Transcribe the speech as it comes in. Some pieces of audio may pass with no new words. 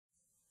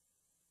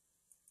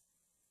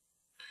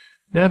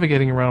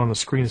Navigating around on the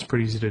screen is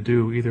pretty easy to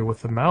do, either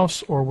with the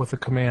mouse or with the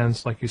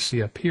commands like you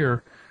see up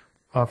here.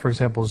 For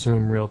example,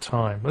 zoom real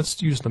time.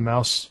 Let's use the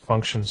mouse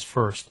functions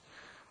first.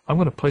 I'm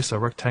going to place a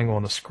rectangle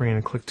on the screen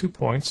and click 2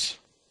 points.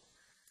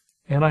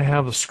 And I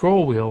have the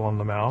scroll wheel on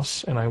the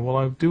mouse, and what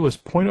I'll do is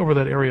point over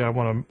that area I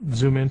want to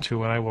zoom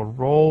into, and I will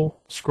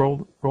roll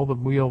the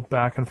wheel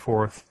back and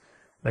forth.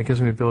 That gives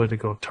me the ability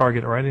to go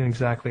target right in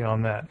exactly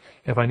on that.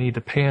 If I need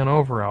to pan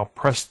over, I'll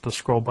press the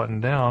scroll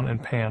button down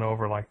and pan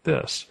over like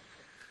this.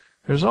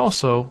 There's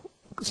also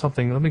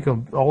something, let me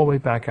go all the way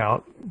back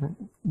out,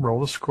 roll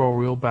the scroll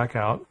wheel back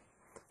out.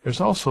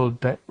 There's also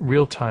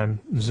RealTime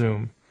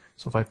Zoom.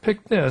 So if I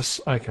pick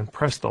this, I can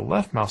press the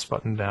left mouse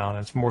button down,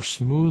 and it's more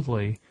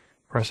smoothly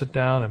press it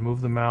down and move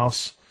the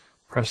mouse,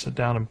 press it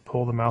down and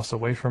pull the mouse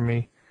away from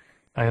me.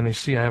 And you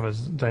see I have a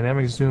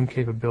dynamic zoom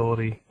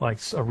capability, like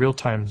a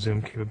real-time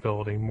zoom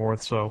capability, more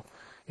so.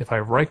 If I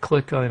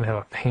right-click, I have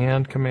a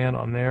pan command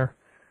on there.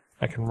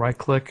 I can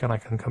right-click and I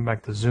can come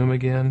back to zoom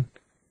again.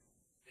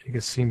 You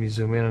can see me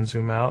zoom in and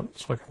zoom out.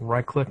 So I can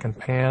right-click and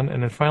pan,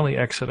 and then finally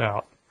exit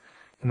out.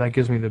 And that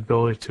gives me the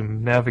ability to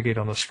navigate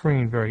on the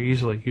screen very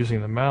easily using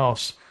the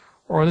mouse.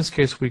 Or in this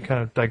case, we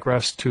kind of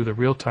digressed to the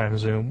real-time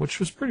zoom, which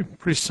was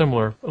pretty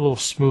similar, a little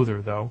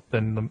smoother though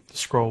than the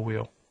scroll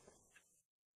wheel.